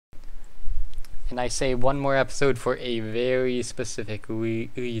And I say one more episode for a very specific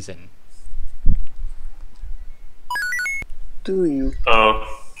reason. Do you? Oh,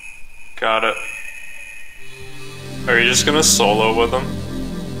 got it. Are you just gonna solo with him?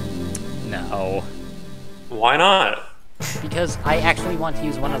 No. Why not? Because I actually want to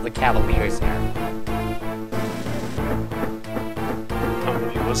use one of the Cavaliers here. Oh,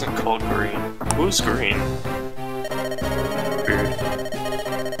 he wasn't called Green. Who's Green? Weird.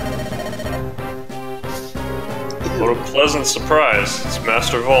 What a pleasant surprise. It's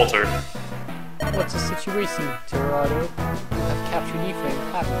Master Walter. What's the situation, Dorado? You have captured Ephra,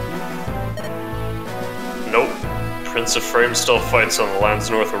 haven't you? Nope. Prince Ephra still fights on the lands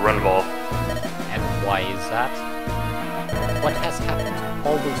north of Renval. And why is that? What has happened to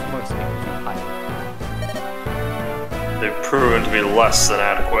all those mercenaries you hired? They've proven to be less than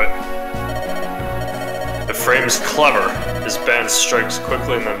adequate. Ephraim's clever. His band strikes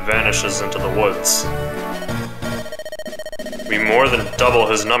quickly and then vanishes into the woods. We more than double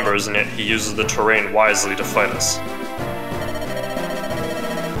his numbers, and yet he uses the terrain wisely to fight us.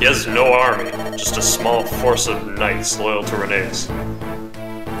 He has no army, just a small force of knights loyal to Renee's.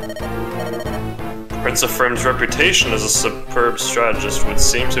 Prince Ephraim's reputation as a superb strategist would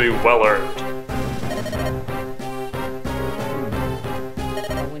seem to be well earned.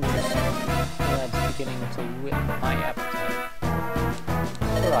 How interesting. That's beginning to whip my appetite.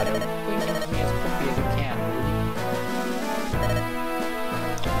 Dorado, bring him to me as quickly as you can, will you?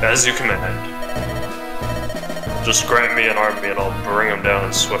 As you command. Just grant me an army and I'll bring him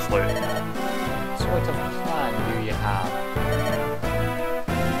down swiftly. What sort of plan do you have?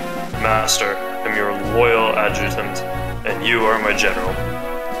 Master, I'm your loyal adjutant, and you are my general.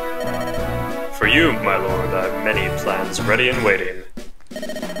 For you, my lord, I have many plans ready and waiting.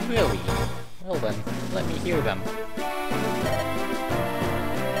 Really? Well then, let me hear them.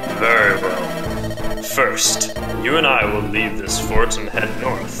 Very well. First, you and I will leave this fort and head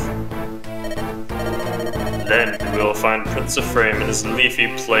north. Then we will find Prince Ephraim in his leafy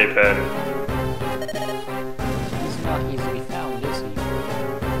playpen. He's not easily found, is he?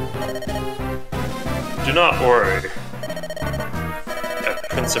 Do not worry. At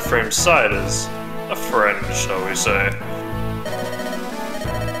Prince Ephraim's side is a friend, shall we say.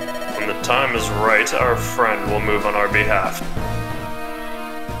 When the time is right, our friend will move on our behalf.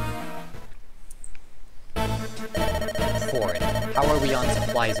 Ford, how are we on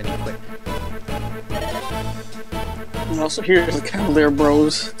supplies and equipment? And also, here's the Cavalier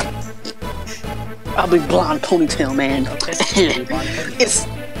Bros. I'll be blonde ponytail man. Okay.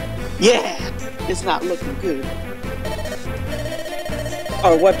 It's not looking good.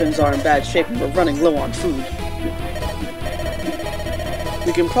 Our weapons are in bad shape and we're running low on food.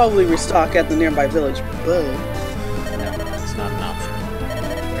 We can probably restock at the nearby village, but... No, that's not an option.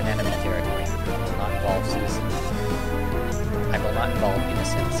 We're in enemy territory. It will not involve citizens. I will not involve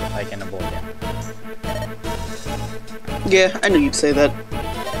innocents if I can avoid it. Yeah, I knew you'd say that.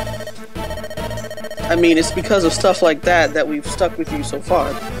 I mean, it's because of stuff like that that we've stuck with you so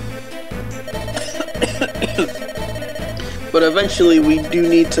far. But eventually we do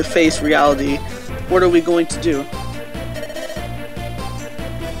need to face reality. What are we going to do?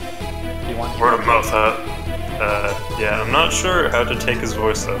 You want Word of mouth, huh? Yeah, I'm not sure how to take his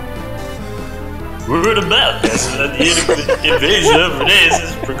voice though. Word of mouth, yes, that the invasion of Renee's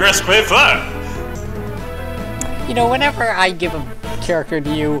has progressed quite far. You know, whenever I give a character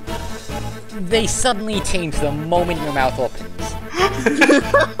to you, they suddenly change the moment your mouth opens.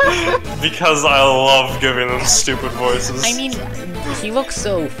 Because I love giving them stupid voices. I mean, he looks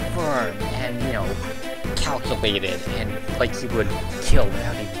so firm and, you know, calculated and like he would kill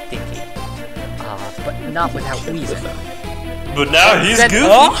without even thinking. But not without reason. But now he's good.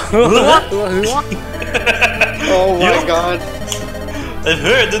 Oh my god. I've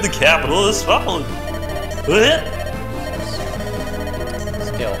heard that the capital has fallen.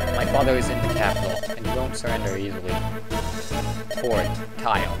 Still, my father is in the capital, and he won't surrender easily. Ford,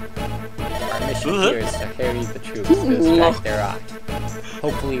 Kyle. Our mission here is to harry the troops to distract their eye.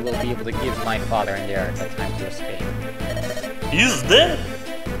 Hopefully we'll be able to give my father and Eric a time to escape. He's dead.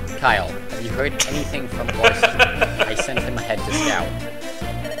 Kyle, have you heard anything from Boston? I sent him ahead to scout.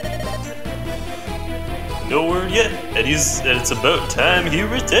 No word yet, and it's about time he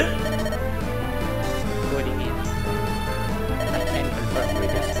returned. What do you mean? I can confirm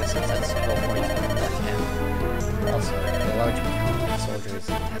Reader's distance at several points in the camp. Also, the large battalion of soldiers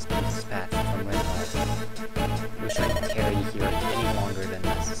has been dispatched from Renval. We shouldn't tarry here any longer than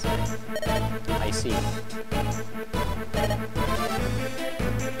necessary. I see.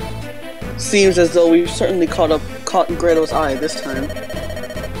 Seems as though we've certainly caught Gredo's eye this time.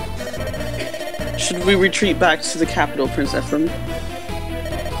 Should we retreat back to the capital, Prince Ephraim? We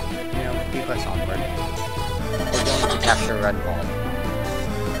press onward. We're going to capture Red Ball.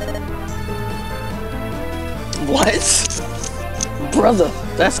 What? Brother,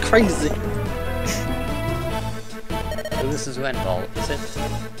 that's crazy. So this is Red Ball, is it?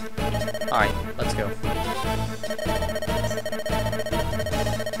 Alright, let's go.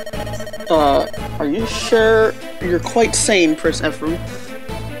 Are you sure you're quite sane, Prince Ephraim?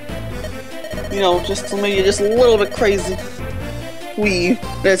 You know, just maybe just a little bit crazy. The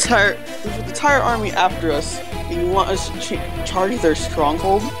entire army after us, and you want us to charge their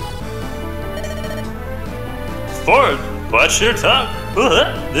stronghold? Ford, watch your tongue.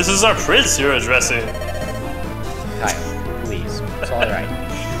 This is our prince you're addressing. Kyle, please. It's alright.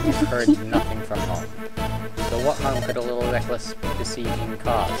 We've heard nothing from home. So what harm could a little reckless besieging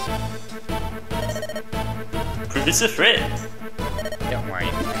cause? Prince Ephra. Don't worry,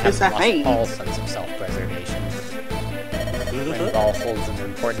 we have lost all sense of self-preservation. Red holds an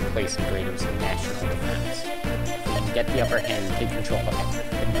important place in Grado's national defense. If we can get the upper hand and take control of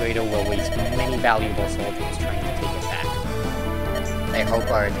it, then Grado will waste many valuable soldiers trying to take it back. I hope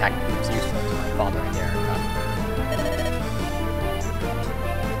our attack proves useful to my father and Erica.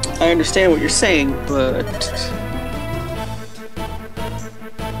 I understand what you're saying, but...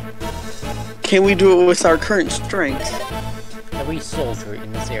 can we do it with our current strength? Every soldier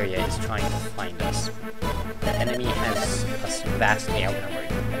in this area is trying to find us. The enemy has us vastly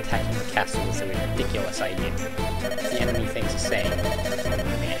outnumbered. Attacking the castle is a ridiculous idea. If the enemy thinks the same, then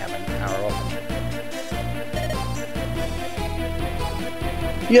we may have our opening.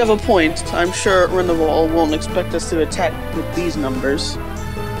 You have a point. I'm sure Renewal won't expect us to attack with these numbers.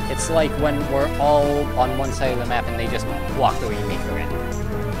 It's like when we're all on one side of the map and they just walk away and make a run.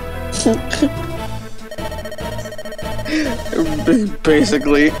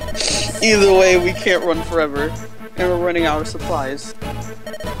 Basically. Either way, we can't run forever. And we're running out of supplies.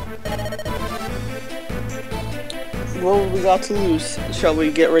 What we got to lose? Shall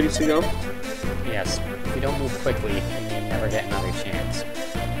we get ready to go? Yes. If we don't move quickly, we may never get another chance.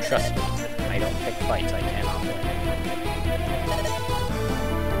 Trust me, I don't pick fights I cannot win.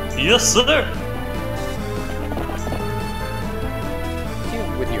 Yes, sir.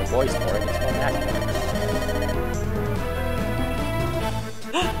 Even with your voice for it, it's more natural.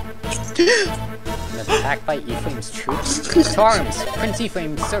 An attack by Ephraim's troops? To arms! Prince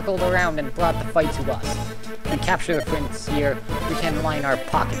Ephraim circled around and brought the fight to us. If we capture the prince here, we can line our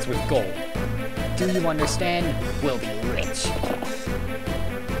pockets with gold. Do you understand? We'll be rich.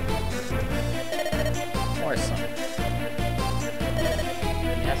 Or some.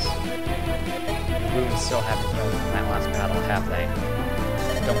 Yes? The runes still haven't healed from that last battle, have they?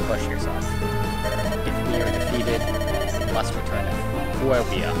 Don't push yourself. If we are defeated, we must return to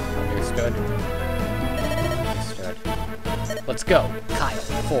Fuerbia. Understood? Understood. Let's go. Kyle,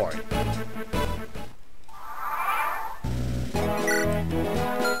 forward.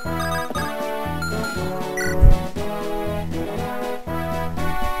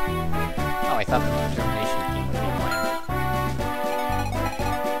 Oh, I thought the determination game would be mine.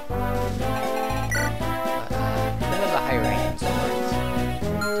 What are the higher ranking swords?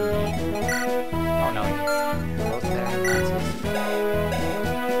 Oh no, you're both there.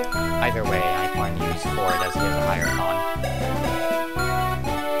 Either way, I plan to use Ford as he has a higher con.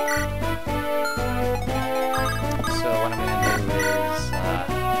 So what I'm gonna do is,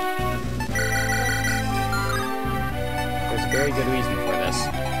 there's a very good reason for this.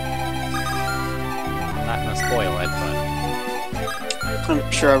 I'm not gonna spoil it, but...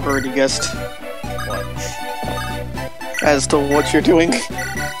 I'm sure I've already guessed What? as to what you're doing.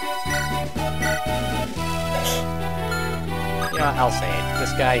 Yeah, I'll say it.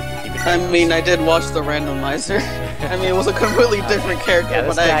 This guy, you could I mean, I did watch the randomizer. I mean, it was a completely different character, yeah,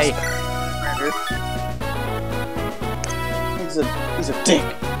 this but guy... He's a dick.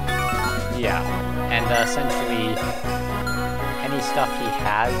 Yeah, and essentially, any stuff he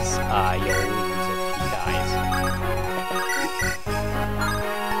has, you'll lose if he dies.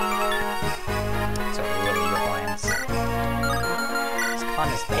 So, really your plans. His con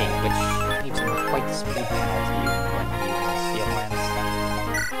is 8, which leaves him with quite the speed penalty when he uses Steel Lance.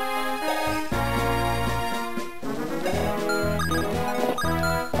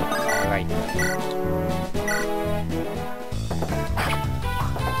 Alright.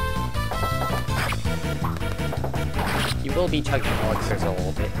 You will be chugging elixirs a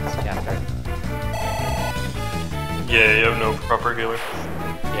little bit this chapter. Yeah, you have no proper healer.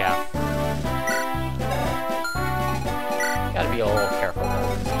 Yeah. Gotta be a little careful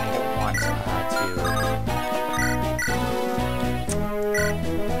though, because I don't want to...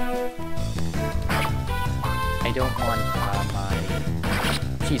 I don't want my...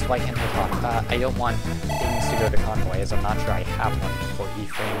 Jeez, why can't I talk? I don't want things to go to Convoy, as I'm not sure I have one for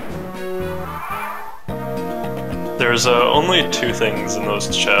Ephra. There's only 2 things in those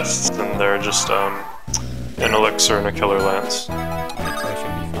chests, and they're just an elixir and a killer lance. Alright, so I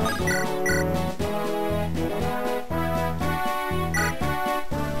should be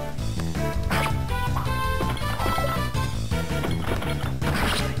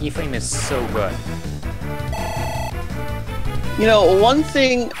fine. Ephraim is so good. You know, one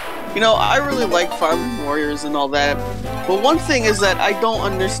thing, you know, I really like Fire Emblem Warriors and all that, but one thing is that I don't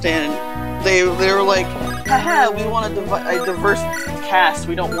understand. They were like, haha, we want a diverse cast,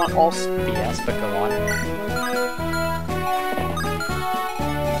 we don't want all... BS, but go on.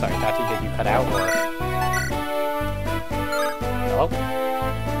 Sorry, Tati, did you cut out, or... Hello?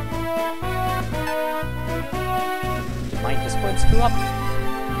 Did my Discord screw up?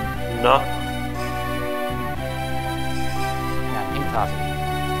 No. Tati.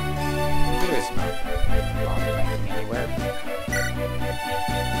 There is no connecting anywhere.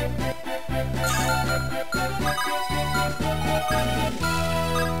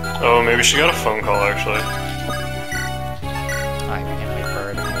 Oh, maybe she got a phone call, actually. Alright, we can wait for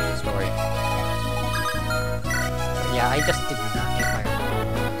her to finish the story. Yeah, I just did not get my phone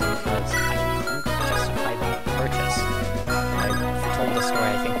because I couldn't justify the purchase. I've told the story,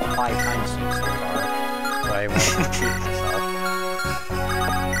 I think, 5 times to you so far, so I won't repeat myself.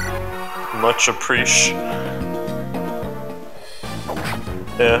 Much appreciate.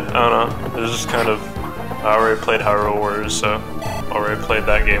 Yeah, I don't know. It's just kind of... I already played Hyrule Warriors, so already played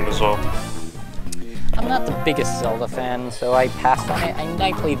that game as well. I'm not the biggest Zelda fan, so I passed on it. I mean,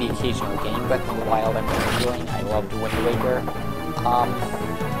 I play the occasional game, but in the wild I'm enjoying. I loved Wind Waker.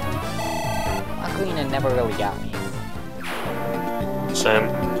 Ocarina never really got me. Same.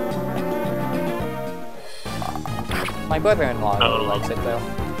 My brother-in-law really likes it, though.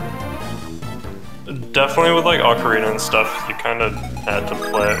 Definitely with like Ocarina and stuff, you kind of had to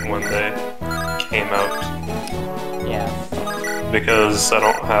play it when they came out. Yeah. Because I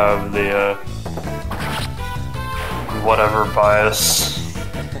don't have the whatever bias.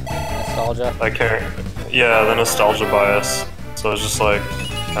 Nostalgia. I can't. Yeah, the nostalgia bias. So it's just like,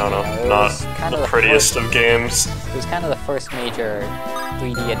 I don't know, not the prettiest of games. It was kind of the first major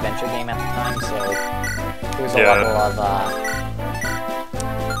 3D adventure game at the time, so there's a level of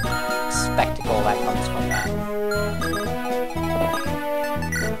spectacle that comes from that.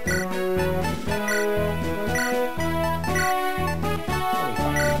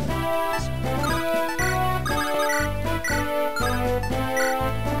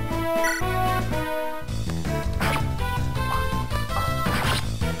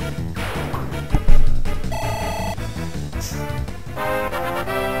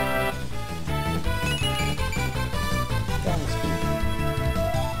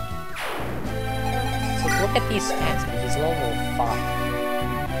 Look at these stats, and he's level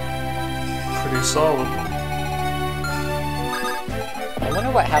 5. Pretty solid. I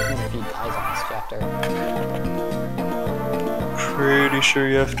wonder what happens if he dies on this chapter. Pretty sure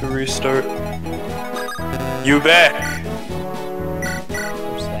you have to restart. You back!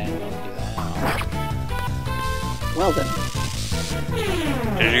 Oops, I didn't mean to do that. Well then.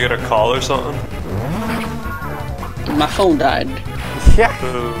 Did you get a call or something? My phone died. Yeah.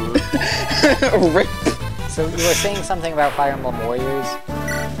 Rip. So you were saying something about Fire Emblem Warriors?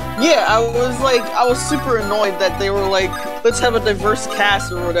 Yeah, I was super annoyed that they were like, let's have a diverse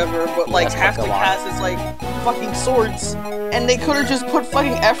cast or whatever, but like Yes, half but the go on. cast is like fucking swords, and they could have just put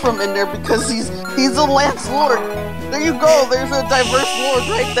fucking Ephraim in there because he's a Lance Lord. There you go, there's a diverse Lord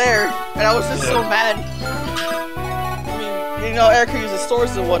right there, and I was just so mad. I mean, you know, Erica uses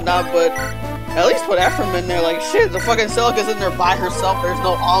swords and whatnot, but at least put Ephraim in there. Like shit, the fucking Celica's in there by herself. There's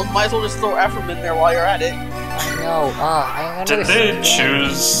no might as well just throw Ephraim in there while you're at it. No, I Did they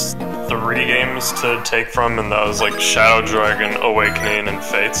choose 3 games to take from, and that was like Shadow Dragon, Awakening, and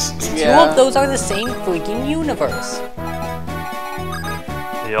Fates? Two of those are the same freaking universe.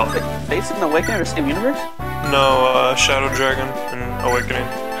 Yep. Fates and Awakening are the same universe? No, Shadow Dragon and Awakening.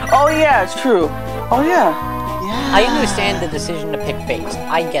 Oh yeah, it's true. Oh yeah. Yeah. I understand the decision to pick Fates.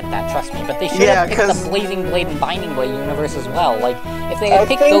 I get that, trust me. But they should have picked the Blazing Blade and Binding Blade universe as well. Like, if they had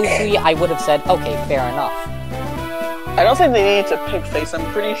picked those 3, I would have said, okay, fair enough. I don't think they needed to pick Fates. I'm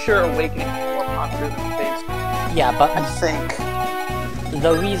pretty sure Awakening is more popular than Fates. Yeah, but I think.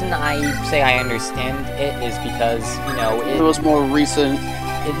 The reason I say I understand it is because, you know, It was more recent.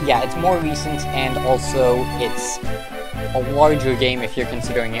 yeah, it's more recent, and also it's a larger game if you're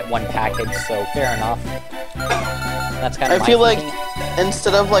considering it one package, so fair enough. That's kind of I feel like thinking.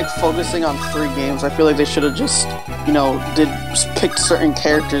 instead of like focusing on 3 games, I feel like they should have just, you know, picked certain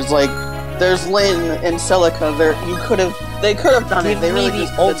characters. Like, there's Lynn and Celica. They could have done it. They really the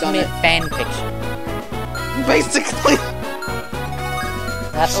just could have done ultimate it. fan fiction. Basically.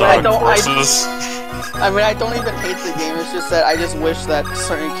 That's So what I don't- forces. I mean, I don't even hate the game. It's just that I just wish that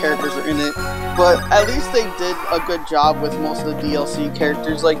certain characters were in it. But at least they did a good job with most of the DLC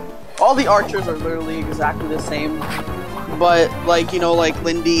characters. Like, all the archers are literally exactly the same. But, like, you know, like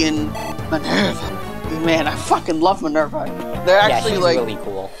Lindy and Minerva. Man, I fucking love Minerva. They're actually, she's like, really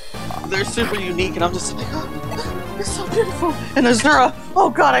cool. they're super unique, and I'm just like, oh, you're so beautiful. And Azura, oh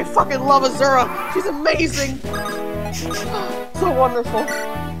god, I fucking love Azura. She's amazing. So wonderful.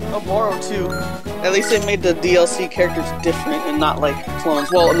 Oboro too. At least they made the DLC characters different and not like clones.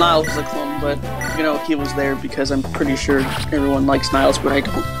 Well, Niles was a clone, but you know he was there because I'm pretty sure everyone likes Niles, but I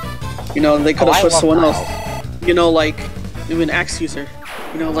don't. You know, they could have put someone else. You know, like even Axe User.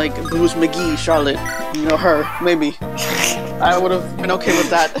 You know, like Booze McGee, Charlotte. You know her, maybe. I would have been okay with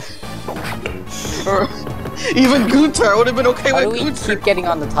that. Or even Gunter, I would have been okay Why with do we Gunter. keep getting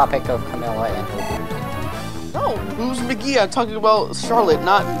on the topic of Camilla and her? No, Booze McGee. I'm talking about Charlotte,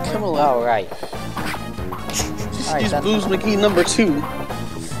 not Camilla. Oh, right. She's Booze McGee number 2.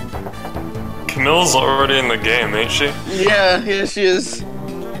 Camille's already in the game, ain't she? Yeah, she is.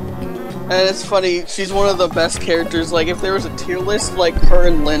 And it's funny, she's one of the best characters. Like, if there was a tier list, like, her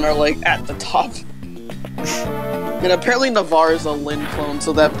and Lynn are, like, at the top. And apparently Navarre is a Lynn clone,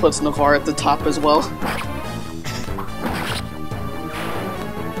 so that puts Navarre at the top as well.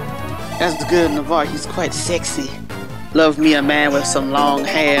 That's good, Navarre. He's quite sexy. Love me a man with some long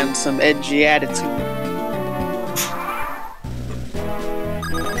hair and some edgy attitude.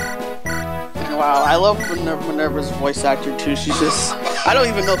 And wow, I love Minerva's voice actor too. She's just... I don't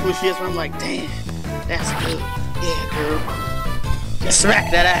even know who she is, but I'm like, damn, that's good. Yeah, girl. Just smack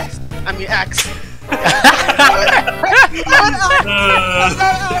that ass. I mean, axe. Yeah,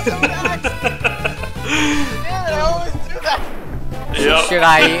 I always do that. Yep. Should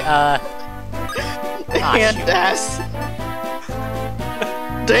I, And shoot. ass.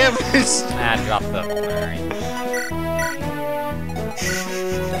 Damn it. drop the alright.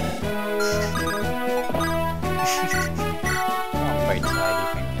 Oh, wait, so I do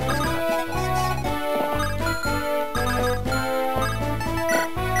think it's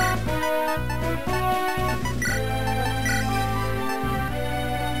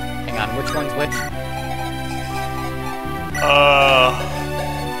Hang on, which one's which?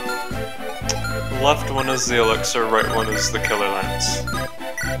 Left one is the elixir, right one is the killer lance.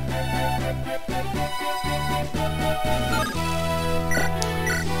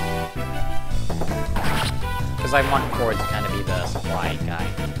 Because I want Cord to kind of be the supply guy.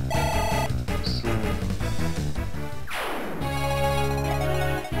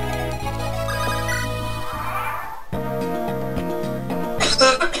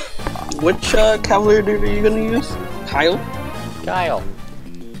 Which Cavalier dude are you gonna use? Kyle? Kyle.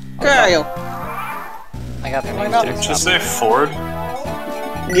 Kyle! I got their Why names not? Did mixed you up. say Ford?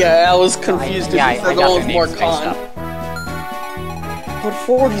 Yeah, I was confused Yeah, if I they're got going their more names mixed con. up. But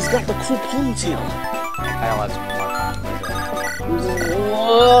Ford, he's got the cool ponytail. Kyle has more con.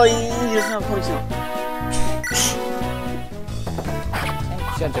 Oh, he doesn't have a ponytail.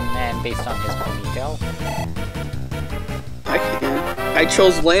 Can't judge a man based on his ponytail. I can. I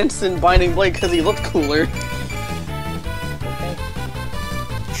chose Lance and Binding Blade because he looked cooler.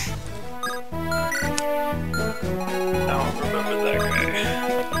 Okay. I don't remember that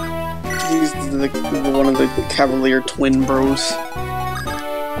guy. He's one of the Cavalier twin bros.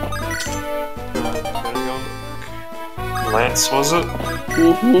 Lance, was it?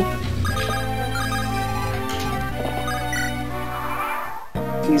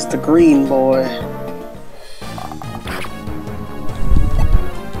 He's the green boy.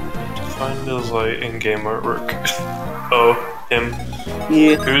 Find his like in-game artwork. Oh, him.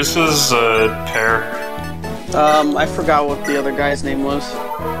 Yeah. Who's his pair? I forgot what the other guy's name was.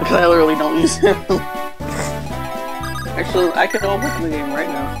 Because I literally don't use him. Actually, I can open the game right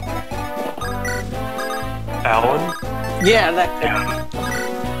now. Alan? Yeah, that guy.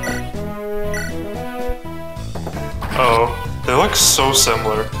 Oh, they look so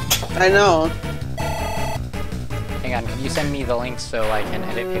similar. I know. Hang on, can you send me the link so I can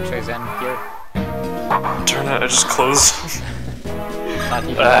edit pictures in here? Darn it, I just closed. Not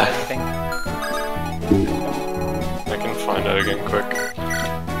even anything? I can find out again quick.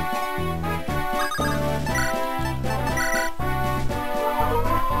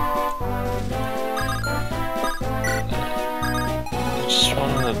 I just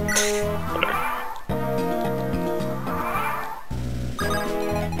wanted to...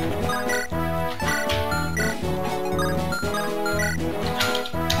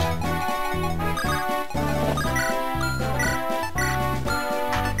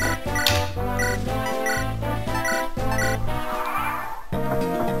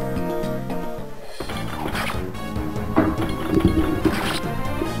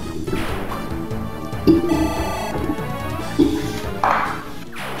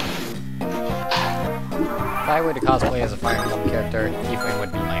 If I were to cosplay as a Fire Emblem character, Ephra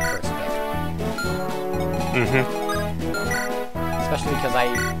would be my first pick. Especially because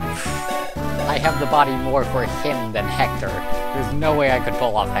I have the body more for him than Hector. There's no way I could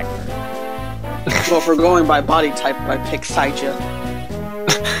pull off Hector. Well, if we're going by body type, I'd pick Saija.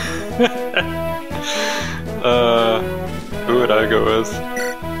 Who would I go with? I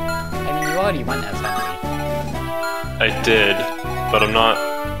mean, you already went as Henry. I did, but I'm not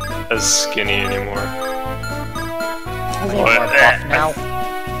as skinny anymore. Are you more buff now?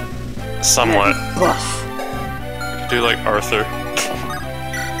 Somewhat. Buff. I could do like Arthur.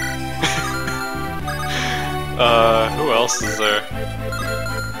 Who else is there?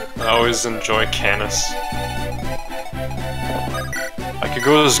 I always enjoy Canis. I could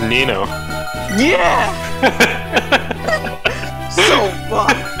go as Nino. Yeah! So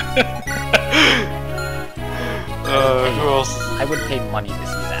buff. Who else? I would pay money to see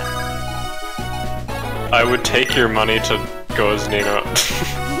that. I would take your money to go as Nino.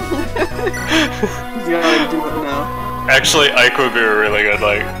 You gotta do it now. Actually, Ike would be really good.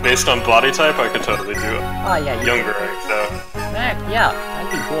 Like, based on body type, I could totally do it. Oh yeah, Younger Ike, though. yeah,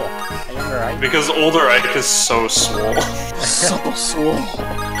 that'd be cool. A younger Ike. Because older Ike is so swole. So swole.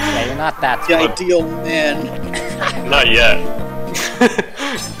 Yeah, you're not that The small. ideal man. Not yet.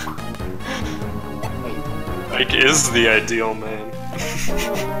 Wait, Ike is the ideal man.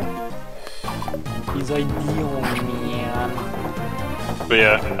 he's ideal, man. But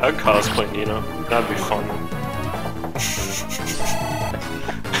yeah, I'd cosplay Nino. That'd be fun.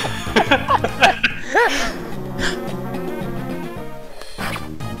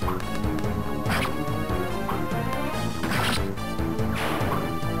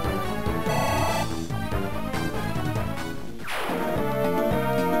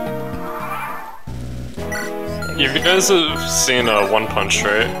 You guys have seen One Punch,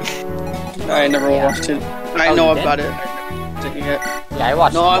 right? I never watched it. I Oh, know you about did? it. I never watched it yet. Yeah, I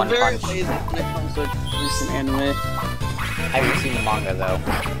watched No, I'm One very Punch. lazy when it comes to recent anime. I haven't seen the manga though.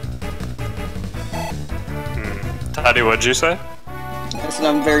 Taddy, what'd you say? I said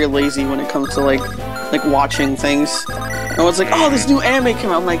I'm very lazy when it comes to like watching things. And I was like, oh, this new anime came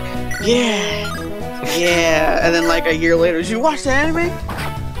out. I'm like, yeah. And then like a year later, did you watch the anime?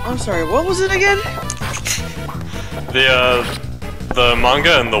 I'm sorry, what was it again? The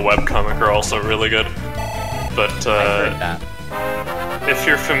manga and the webcomic are also really good. But I heard that. if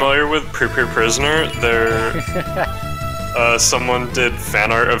you're familiar with Prepare Prisoner, there someone did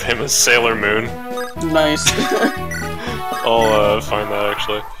fan art of him as Sailor Moon. Nice. I'll find that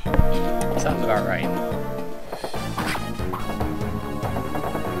actually. Sounds about right.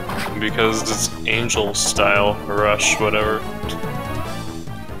 Because it's Angel style, Rush, whatever.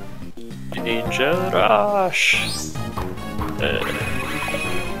 Angel Rush.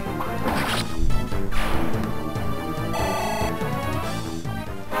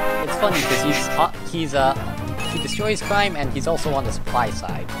 It's funny because he destroys crime and he's also on the supply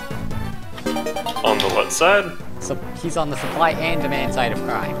side. On the what side? So he's on the supply and demand side of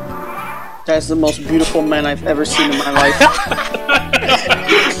crime. That's the most beautiful man I've ever seen in my life.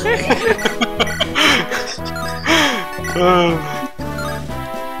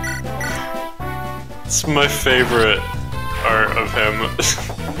 It's my favorite art of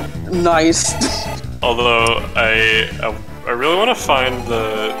him. Nice. Although I really want to find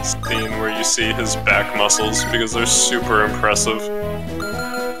the scene where you see his back muscles because they're super impressive.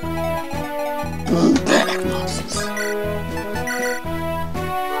 Back muscles.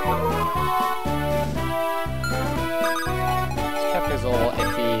 This chapter's a little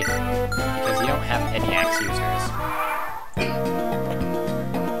iffy because you don't have any axe users.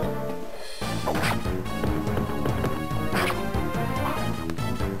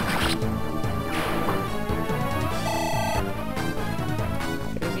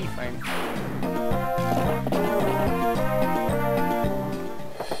 There's Ephra.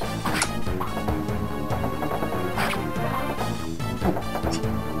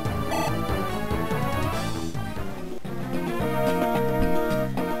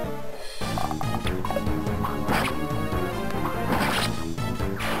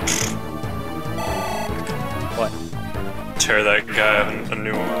 What? Tear that guy a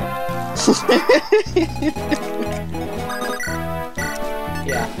new one.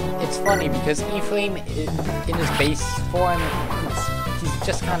 Yeah. it's funny because Ephraim, in his base form, he's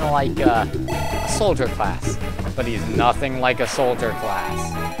just kind of like a soldier class, but he's nothing like a soldier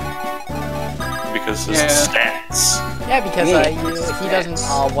class. Because his stats Yeah, because he doesn't.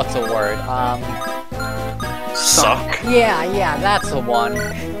 What's the word? suck. Yeah, that's the one.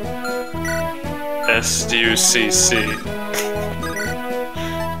 SDUCC.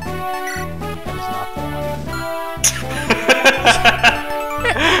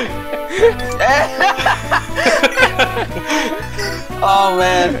 That is not the one. Oh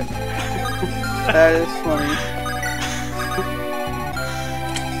man, that is funny.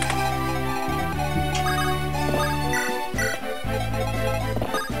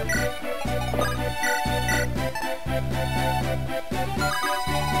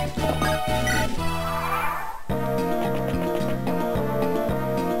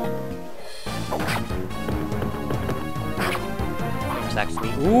 It's actually.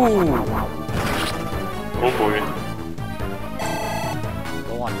 Ooh! Oh boy.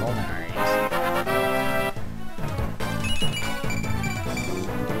 Go on, vulneraries.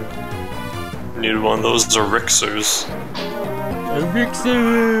 Need one of those Erixers.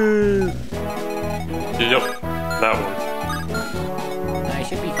 Elixir! Yep, that one. I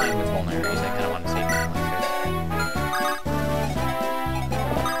should be fine with vulneraries. I kind of want to save my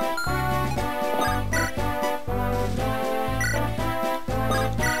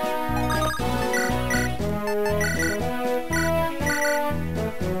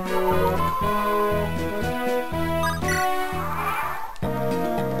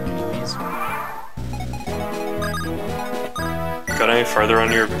Anyways. Got any further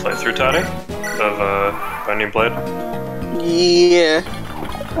on your playthrough, Toddy? Of Binding Blade? Yeah.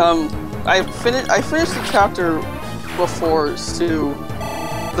 I finished the chapter before Stu.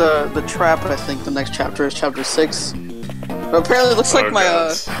 The trap. I think the next chapter is chapter 6. But apparently, it looks like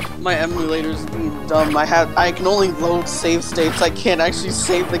my emulator's being dumb. I can only load save states. I can't actually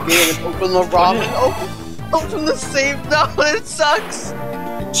save the game and open the ROM and open the save. No, it sucks.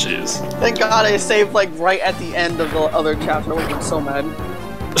 Jeez. Thank God I saved like right at the end of the other chapter. I would have been so mad.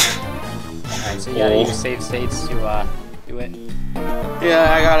 Alright, so you gotta use save states to do it.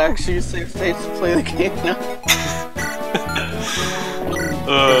 Yeah, I gotta actually use save states to play the game now.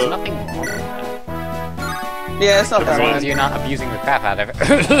 There's nothing wrong with that. Yeah, it's not As that long bad. as you're not abusing the crap out of it.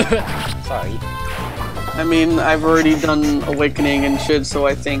 Sorry. I mean, I've already done Awakening and shit, so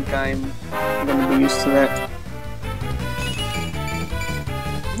I think I'm gonna be used to that.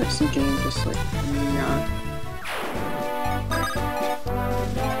 There's some game just like, yeah.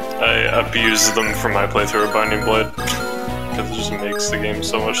 I abuse them for my playthrough of Binding Blade. Because it just makes the game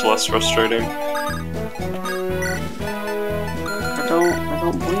so much less frustrating. I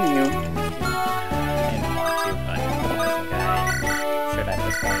don't blame you. I didn't want to, but I think I should at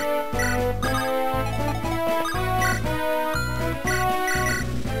this point.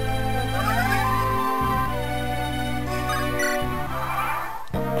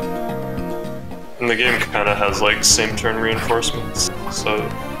 And the game kind of has like same turn reinforcements, so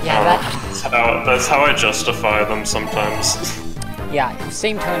Yeah, that's how I justify them sometimes. Yeah,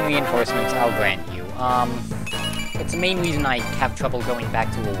 same turn reinforcements, I'll grant you. It's the main reason I have trouble going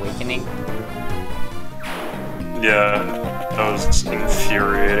back to Awakening. Yeah, that was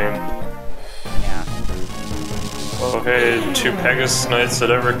infuriating. Yeah. Well, hey, 2 Pegasus Knights at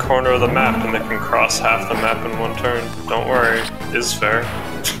every corner of the map, and they can cross half the map in one turn. Don't worry, is fair.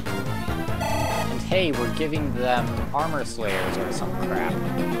 And hey, we're giving them Armor Slayers or some crap.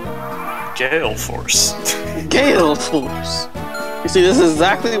 Gale Force. Gale Force. You see, this is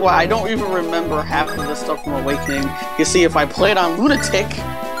exactly why I don't even remember half of the stuff from Awakening. You see, if I play it on Lunatic,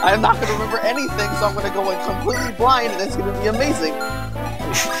 I'm not going to remember anything, so I'm going to go in completely blind, and it's going to be amazing.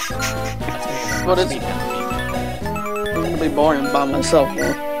 But it's going to be boring by myself,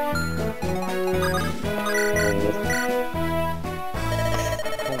 though.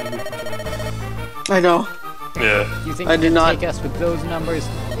 I know. Yeah. You think I you did can not- take us with those numbers?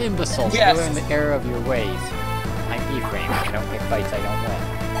 Imbecile, Yes. you're in the error of your ways. I'm Ephraim. I don't pick fights I don't win.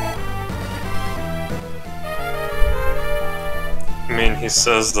 I mean, he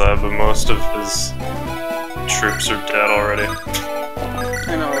says that, but most of his troops are dead already.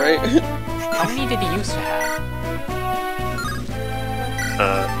 I know, right? How many did he used to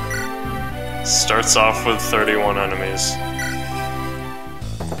have? Starts off with 31 enemies.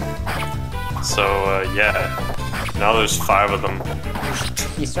 So, yeah. Now there's 5 of them.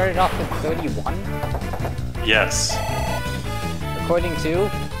 He started off with 31? Yes. According to...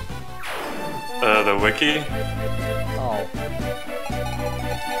 The wiki? Oh.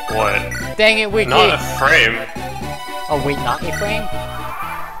 What? Dang it, Wiki! Not a frame. Oh wait, not Ephraim?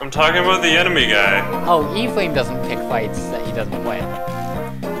 I'm talking about the enemy guy. Oh, Ephraim doesn't pick fights that he doesn't win.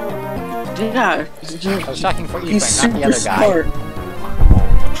 Yeah. I was talking for He's Ephraim, not the super other guy. smart.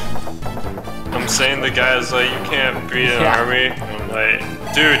 I'm saying the guy's like, you can't beat an Yeah. army. And I'm like,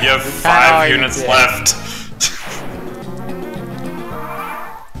 dude, you have How 5 are you units doing? left.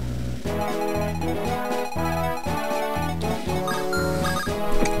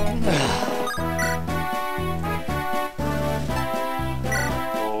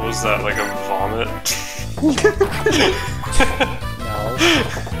 What was that, like a vomit? No.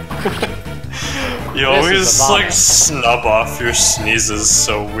 You This always is a like vomit. snub off your sneezes,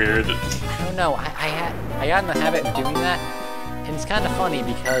 so weird. I don't know, I got in the habit of doing that, and it's kind of funny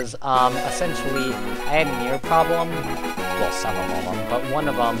because, essentially, I had an ear problem, well, several of them, but one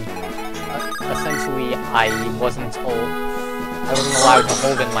of them, essentially, I wasn't allowed to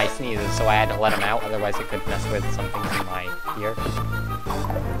hold in my sneezes, so I had to let them out, otherwise it could mess with something in my ear.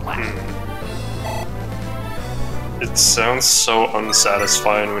 It sounds so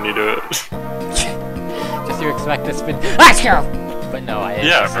unsatisfying when you do it. Just you expect this to be, let's go! But no, I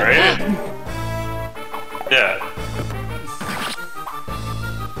Yeah, just said, right? Yeah.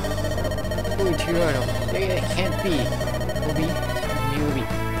 Holy Toronto, it can't be. Will we merely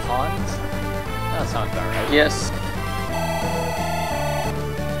pawns? That sounds about right. Yes.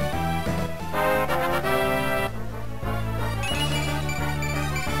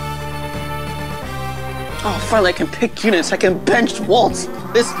 Oh, finally I can pick units. I can bench Waltz.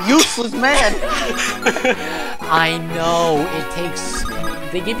 This useless man. I know, it takes...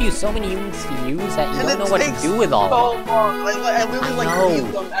 They give you so many units to use that you And don't know it what to takes do with all of them. so long. I literally like know.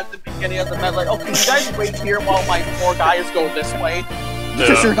 leave them at the beginning of the match. Like, okay, you guys wait here while my 4 guys go this way. Because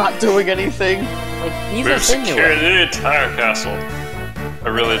Yeah. you're not doing anything. Like, these We've are secured sinuous. the entire castle. I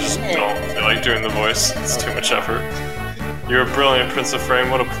really just don't feel like doing the voice. It's too much effort. You're a brilliant Prince of Frame.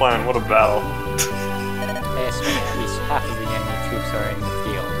 What a plan. What a battle. I estimate at least half of the enemy troops are in the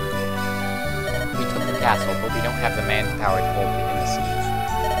field. We took the castle, but we don't have the manpower to hold it in the siege.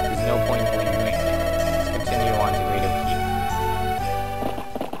 There's no point in doing anything. Let's continue on to Great Keep.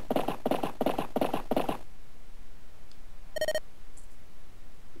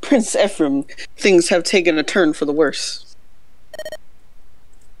 Prince Ephraim, things have taken a turn for the worse.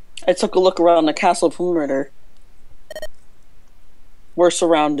 I took a look around the castle perimeter. We're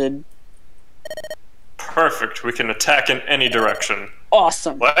surrounded. Perfect. We can attack in any direction.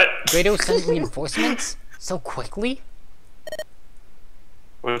 Awesome. What? Grado sent reinforcements? So quickly?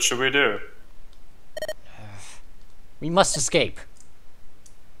 What should we do? We must escape.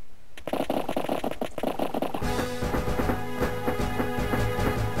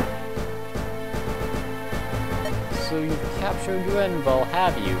 So you've captured Renval,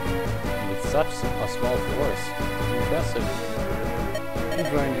 have you? With such a small force. Impressive.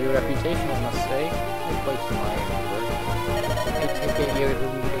 You've earned your reputation, I must say. You're quite admiring work. I take it you're the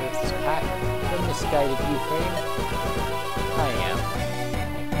leader of this pack. The misguided Ephraim? I am.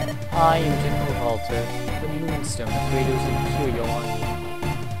 I am General Walter, the Moonstone of Grado's Imperial Army.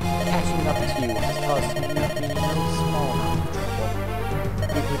 Catching up to you has caused me no small amount of trouble.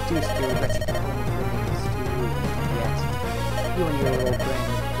 You've reduced your wretched remains to ruin, yet you and your old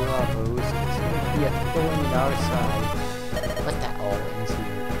brand of bravos continue to be a thorn in our side. But that all ends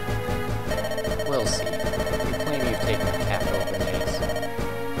here. We'll see. You claim you've taken the capital of Bernays.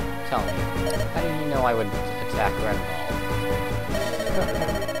 Tell me, how did you know I would attack Renval?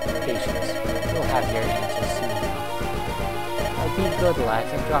 Patience. You'll have your answer soon enough. Now be good, lads,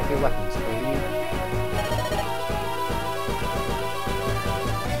 and drop your weapons, will you?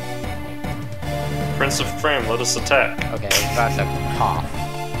 Prince of Frame, let us attack. Okay, I was about to cough.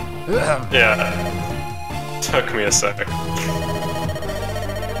 Yeah. Took me a sec.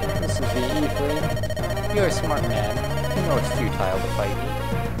 This is the Ephraim. You're a smart man. You know it's futile to fight me.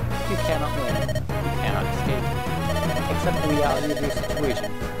 You cannot win. You cannot escape. Accept the reality of your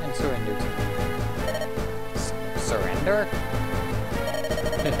situation and surrender to me. Surrender?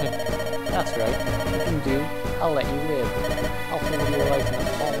 That's right. You can do. I'll let you live. I'll hold your life in the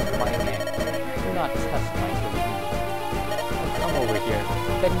palm of my hand. Do not test my belief. Now come over here,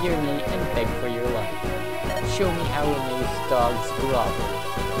 bend your knee, and beg for your life. Show me how Renee's dogs grovel.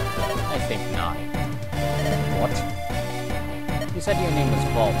 I think not. What? You said your name was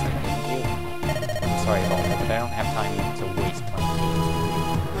Walter, didn't you? I'm sorry, Walter, but I don't have time to waste playing games with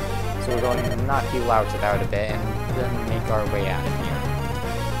you. So we're going to knock you out about a bit and then make our way out of here.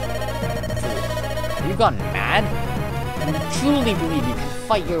 Fool, have you gone mad? You truly believe you can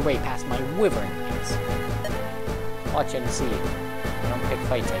fight your way past my wyvern blades? Watch and see. I don't pick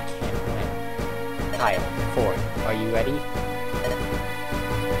fights I can't win. Kyle, Ford, are you ready?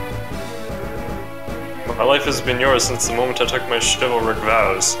 My life has been yours since the moment I took my chivalric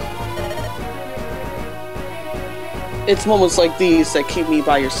vows. It's moments like these that keep me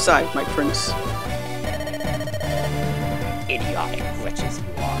by your side, my prince. Idiotic wretches you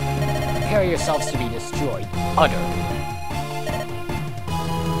are. Prepare yourselves to be destroyed utterly.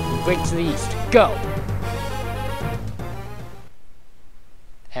 Break to the east. Go!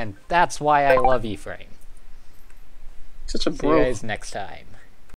 And that's why I love Ephraim. Such a See you bro. guys next time.